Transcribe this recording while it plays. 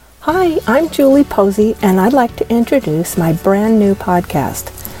Hi, I'm Julie Posey, and I'd like to introduce my brand new podcast.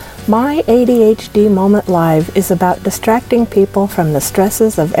 My ADHD Moment Live is about distracting people from the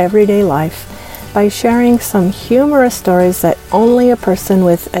stresses of everyday life by sharing some humorous stories that only a person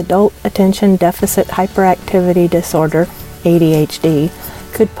with adult attention deficit hyperactivity disorder, ADHD,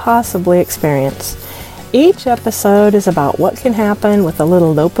 could possibly experience. Each episode is about what can happen with a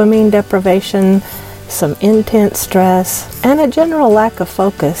little dopamine deprivation, some intense stress, and a general lack of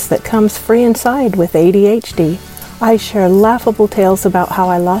focus that comes free inside with ADHD. I share laughable tales about how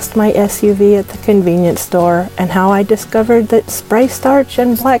I lost my SUV at the convenience store and how I discovered that spray starch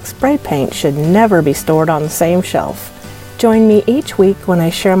and black spray paint should never be stored on the same shelf. Join me each week when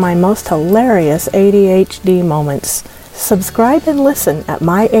I share my most hilarious ADHD moments. Subscribe and listen at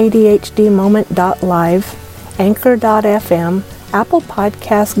myadhdmoment.live, anchor.fm, Apple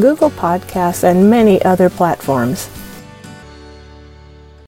Podcasts, Google Podcasts, and many other platforms.